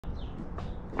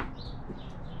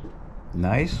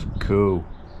Nice, cool.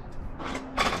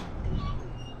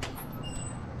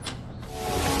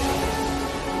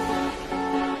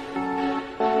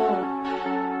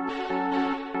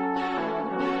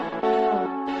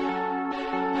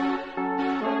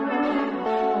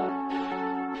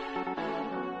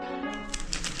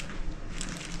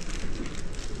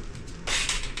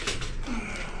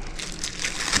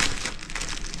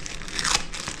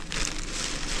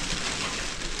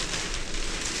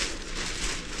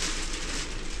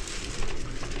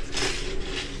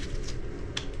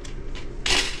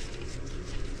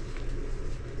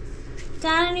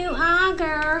 Got a new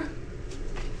auger.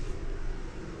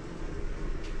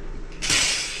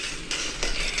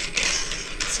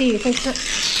 See, you think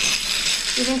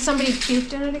somebody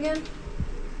puked in it again?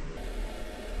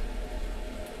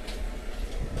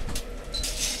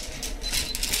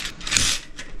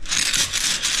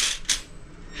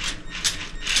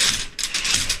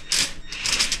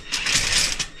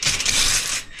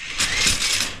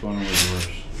 Which one was worse?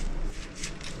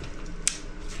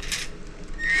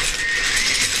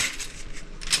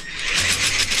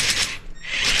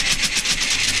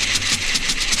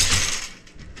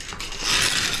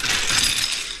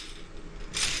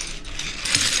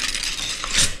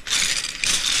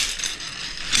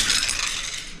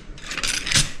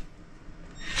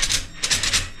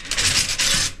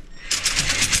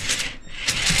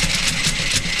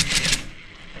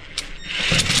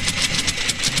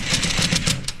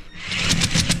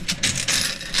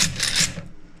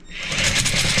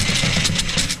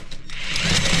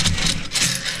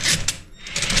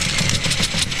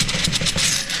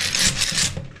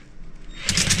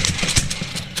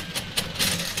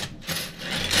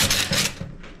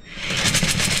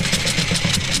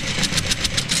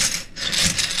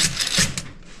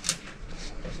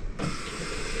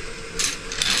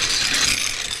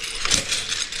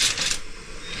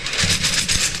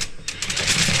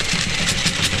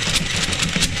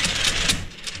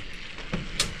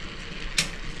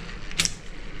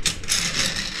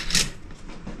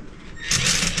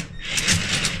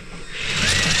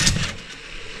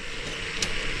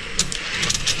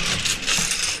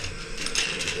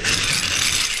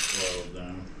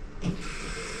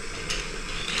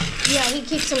 Yeah, he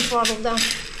keeps him throttled down.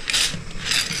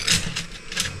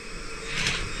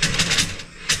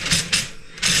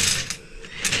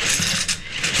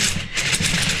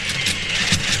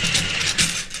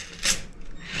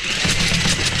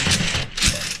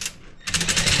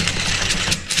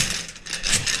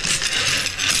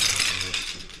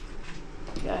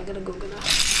 Yeah, I gotta go get that.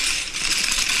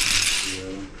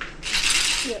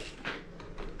 Yeah. Yep.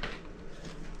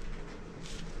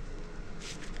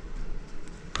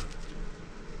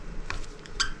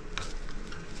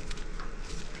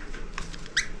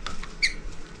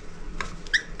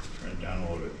 Turn it down a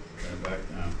little bit. Turn it back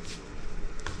down.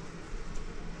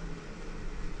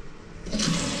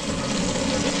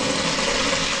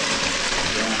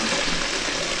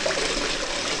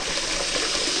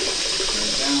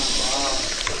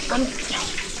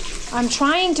 I'm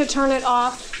trying to turn it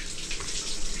off.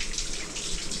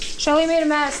 Shelly made a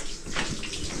mess.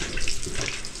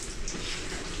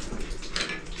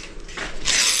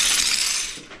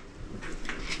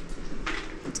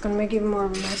 It's gonna make even more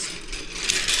of a mess.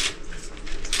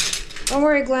 Don't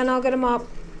worry, Glenn, I'll get him up.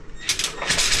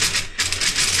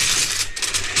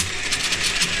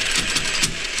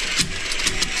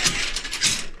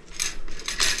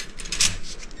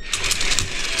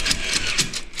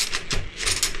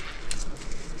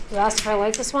 You asked if I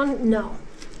like this one? No.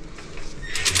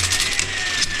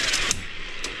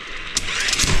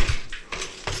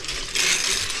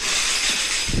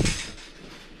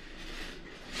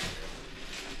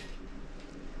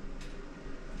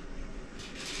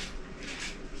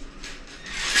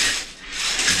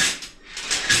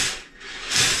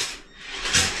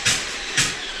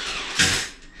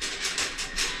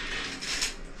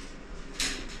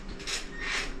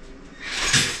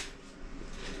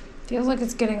 Feels like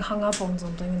it's getting hung up on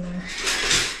something in there.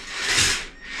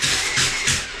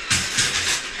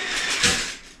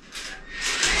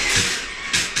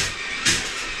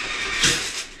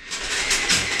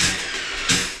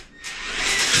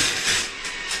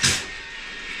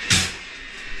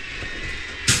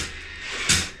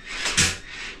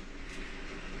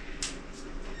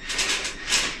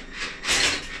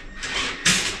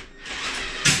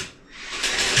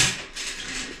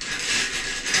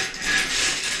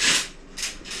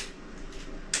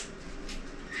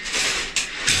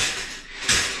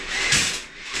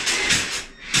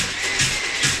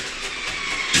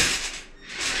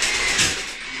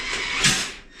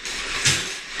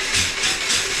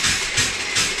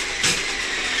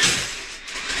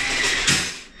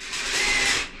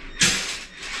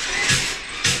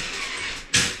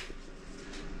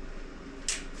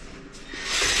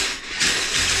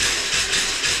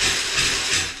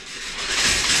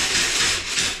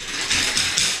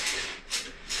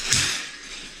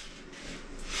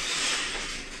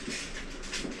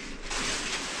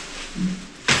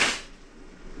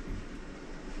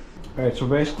 Alright, so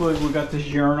basically we got this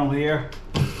urinal here.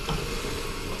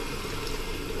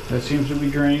 That seems to be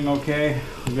draining okay.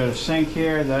 We got a sink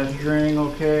here, that's draining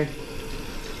okay.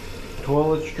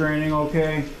 Toilet's draining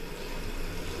okay.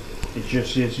 It's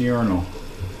just this urinal.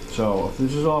 So if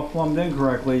this is all plumbed in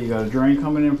correctly, you got a drain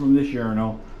coming in from this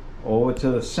urinal over to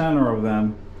the center of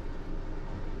them.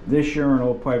 This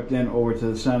urinal piped in over to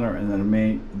the center, and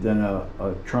then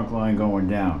a trunk line going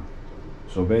down.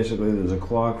 So basically there's a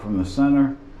clog from the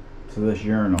center to this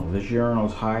urinal. This urinal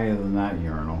is higher than that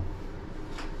urinal.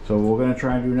 So what we're going to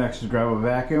try and do next is grab a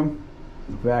vacuum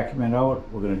it out.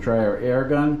 We're going to try our air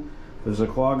gun. There's a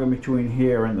clog in between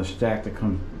here and the stack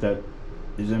that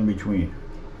is in between.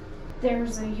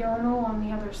 There's a urinal on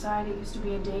the other side. It used to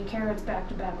be a daycare. It's back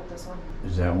to back with this one.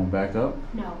 Is that one backed up?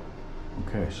 No.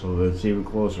 Okay, so that's even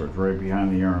closer. It's right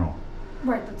behind the urinal.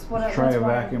 Right, that's what I... Try a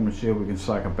vacuum and see if we can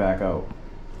suck it back out.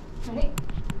 Ready?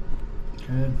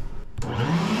 Good.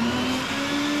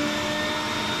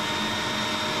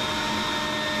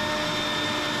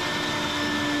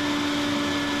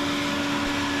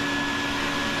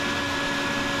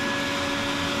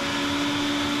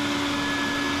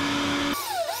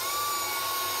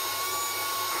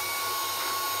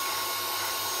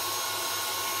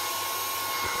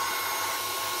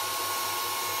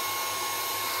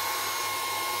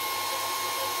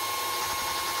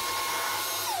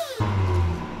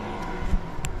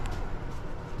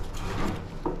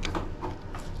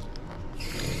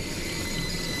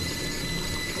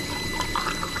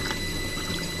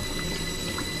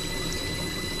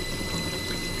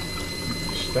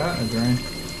 Starting to drain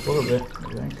a little bit,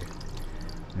 I think.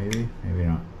 Maybe, maybe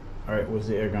not. Alright, where's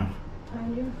the air gun?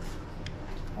 Behind you.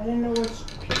 I didn't know which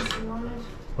piece you wanted.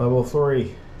 Level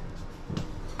 3.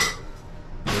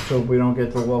 Let's hope we don't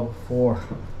get to level 4.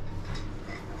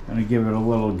 Gonna give it a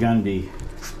little gundy.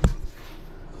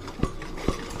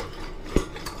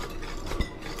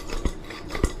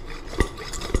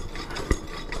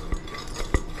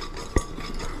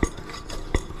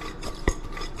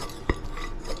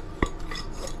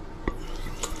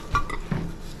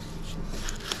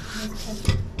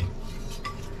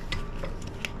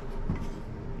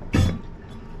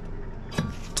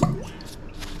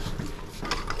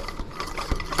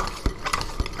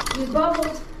 You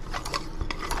bubbled.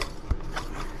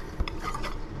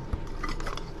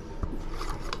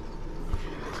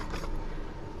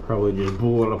 Probably just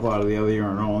blew it up out of the other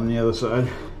urinal on the other side.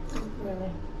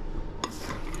 Really?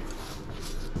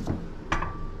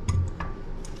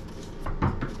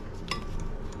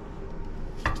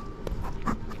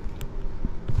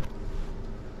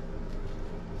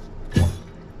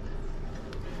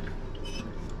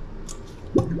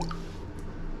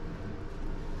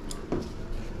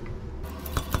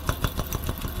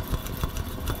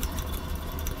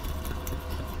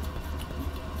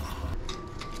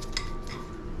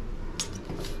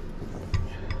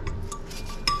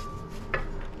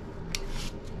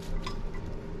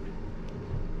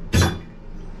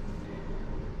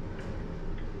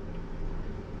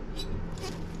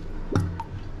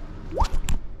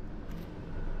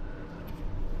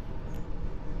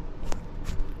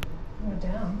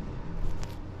 Down.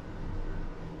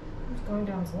 It's going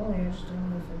down slowly. I just don't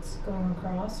know if it's going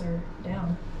across or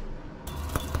down.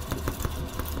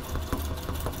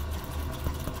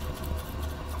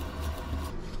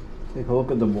 Take a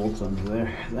look at the bolts under there.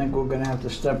 I think we're gonna have to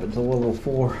step it to level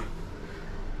 4.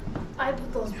 I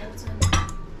put those bolts in.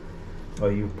 Oh,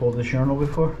 you pulled this urinal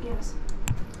before? Yes.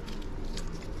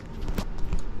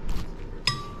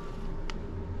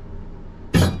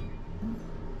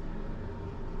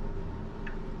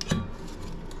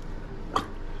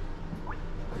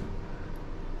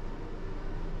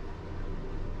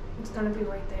 It's gonna be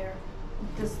right there.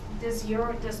 This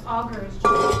auger is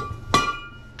just...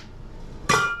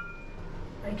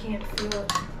 I can't feel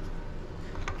it.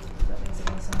 If that makes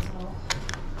any sense at all.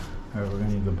 Alright, we're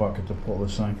gonna need the bucket to pull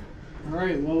this thing.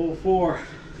 Alright, level 4.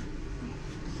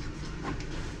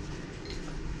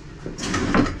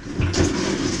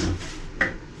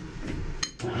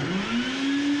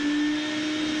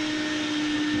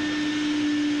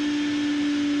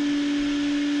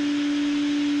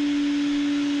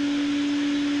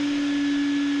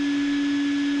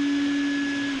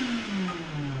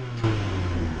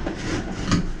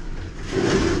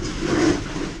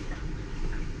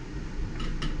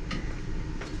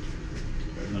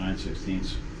 The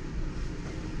 9/16.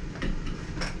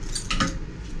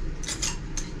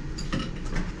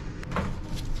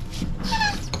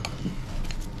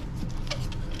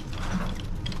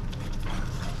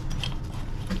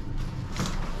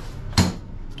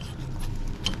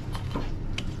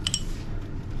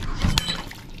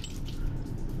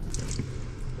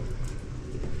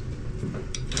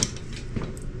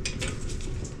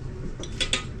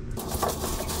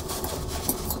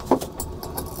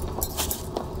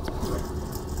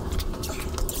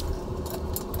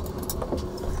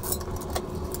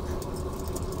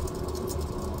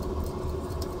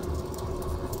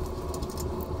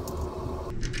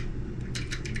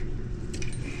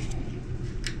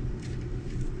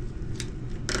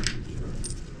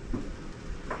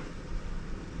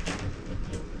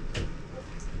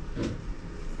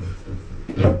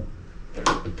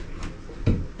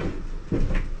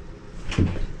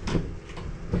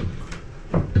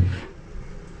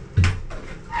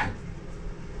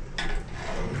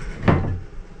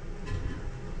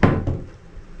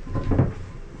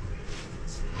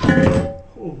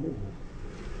 Oh.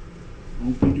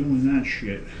 Don't be doing that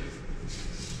shit.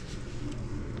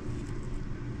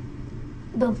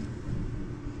 Boom.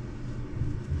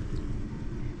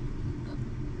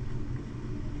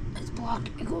 It's blocked.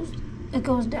 It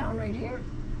goes down right here.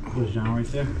 Goes down right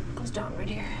there? It goes down right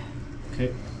here.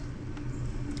 Okay.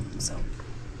 So.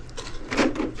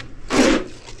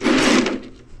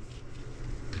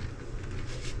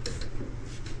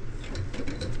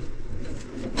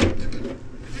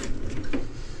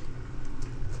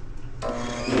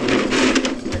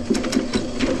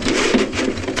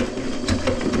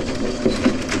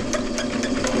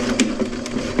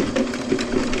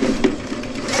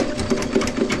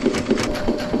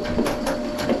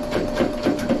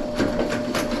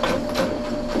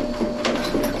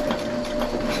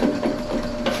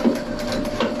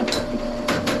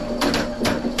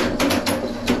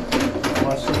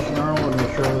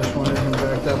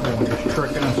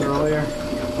 Tricking us earlier.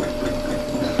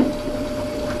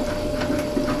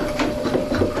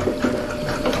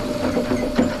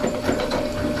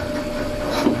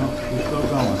 No, she's still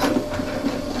going.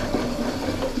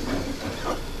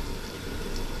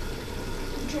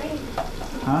 Drain.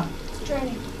 Huh? It's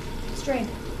draining. It's drained.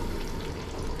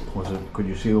 Was it? Could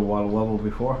you see the water level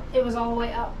before? It was all the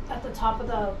way up at the top of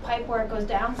the pipe where it goes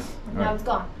down. Now Right. it's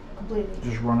gone completely.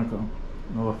 Just run it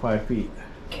another 5 feet.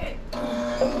 Okay.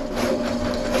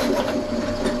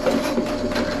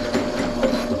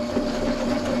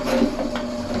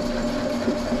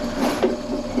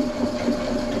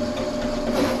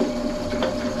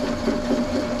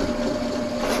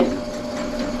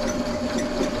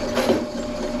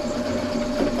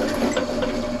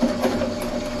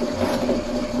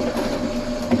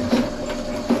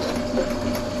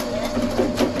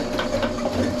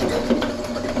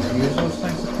 Use those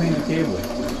things to clean the cable.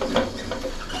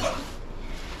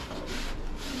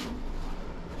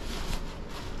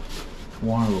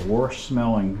 One of the worst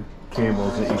smelling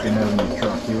cables that you can have in your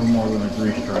truck, even more than a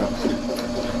grease trap.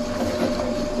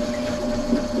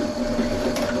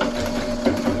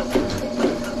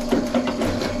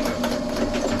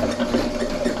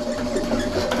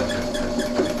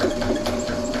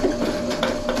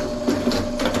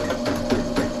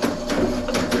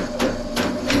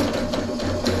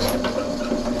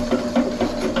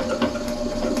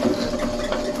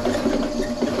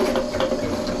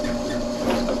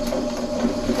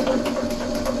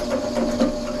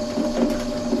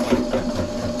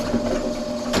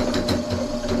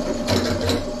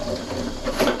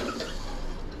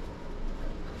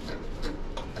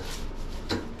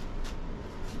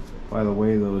 By the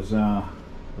way, those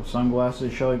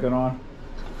sunglasses Shelly got on,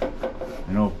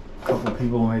 I know a couple of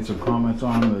people made some comments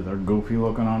on them that they're goofy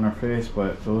looking on their face,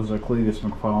 but those are Cletus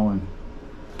McFarland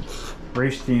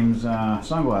race team's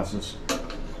sunglasses.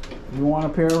 If you want a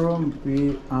pair of them,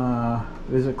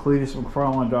 visit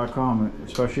CletusMcFarland.com,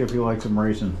 especially if you like some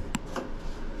racing.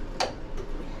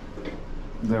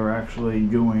 They're actually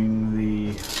doing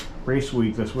the race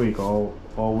week this week. All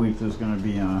week there's going to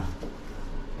be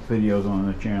videos on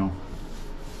the channel,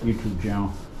 YouTube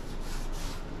channel.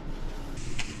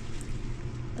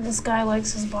 This guy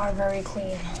likes his bar very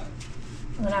clean.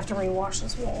 I'm gonna have to rewash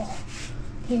this wall.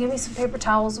 Can you give me some paper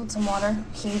towels with some water?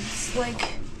 He's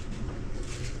like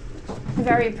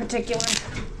very particular.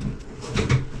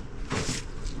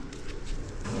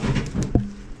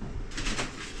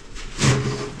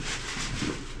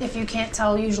 If you can't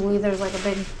tell, usually there's like a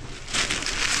big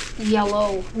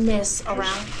yellow mist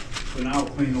around. So now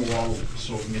clean the wall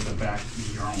so we can get the urinal back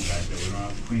there. We don't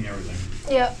have to clean everything.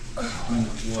 Yep. Clean the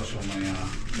floor so my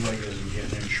leg isn't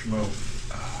getting in smoke.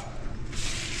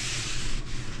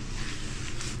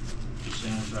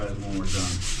 Sanitize when we're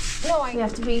done. No, I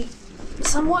have to be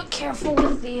somewhat careful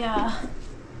with the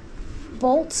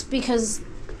bolts because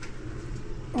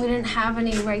we didn't have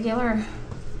any regular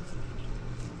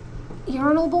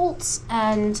urinal bolts,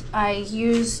 and I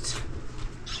used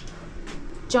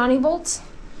Johnny bolts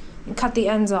and cut the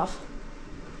ends off.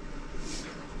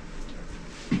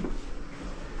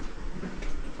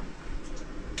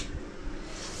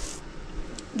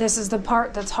 This is the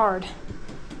part that's hard.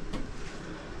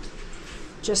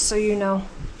 Just so you know.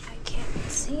 I can't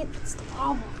see it, that's the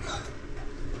problem.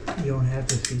 You don't have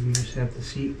to see, you just have to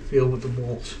see, feel with the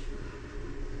bolts.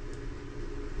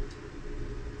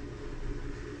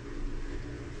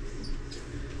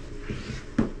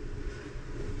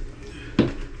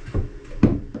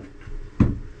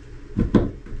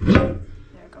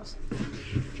 There it goes.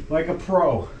 Like a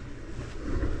pro.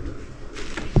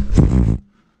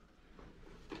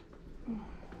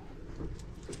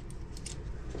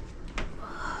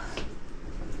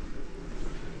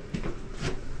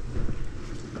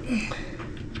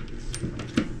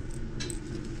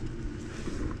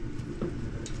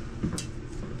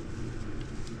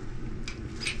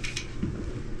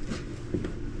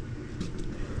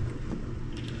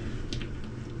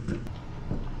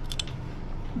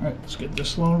 get the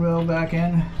slow valve back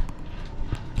in.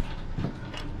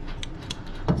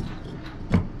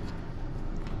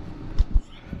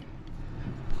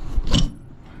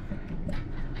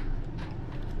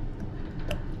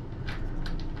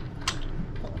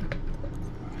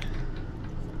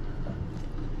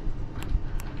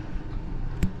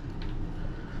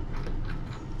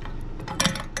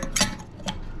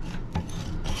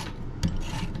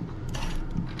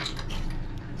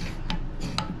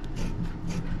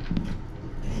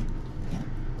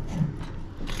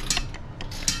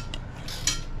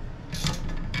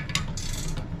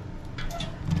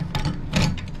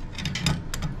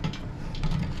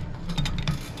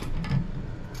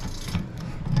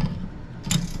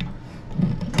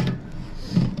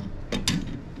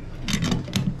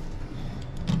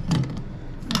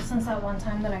 Since that one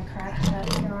time that I cracked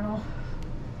that urinal.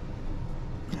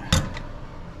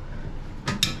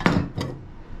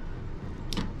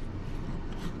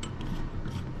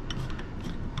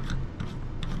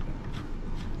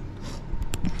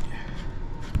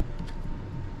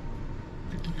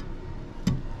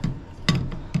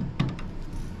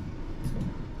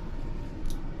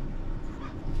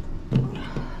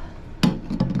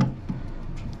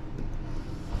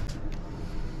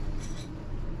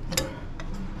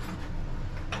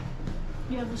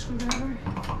 You have the screwdriver?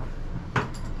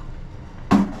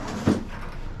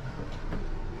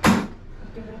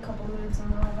 Give it a couple minutes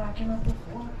and then I'll vacuum up the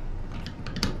floor.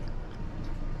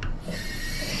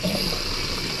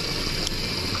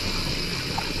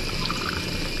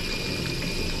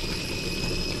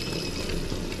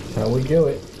 That's how we do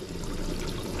it.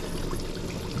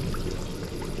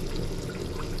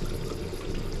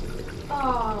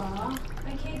 Aww,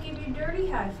 I can't give you dirty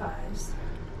high fives.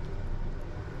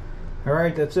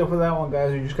 Alright, that's it for that one,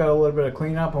 guys. We just got a little bit of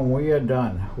cleanup and we are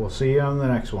done. We'll see you on the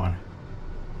next one.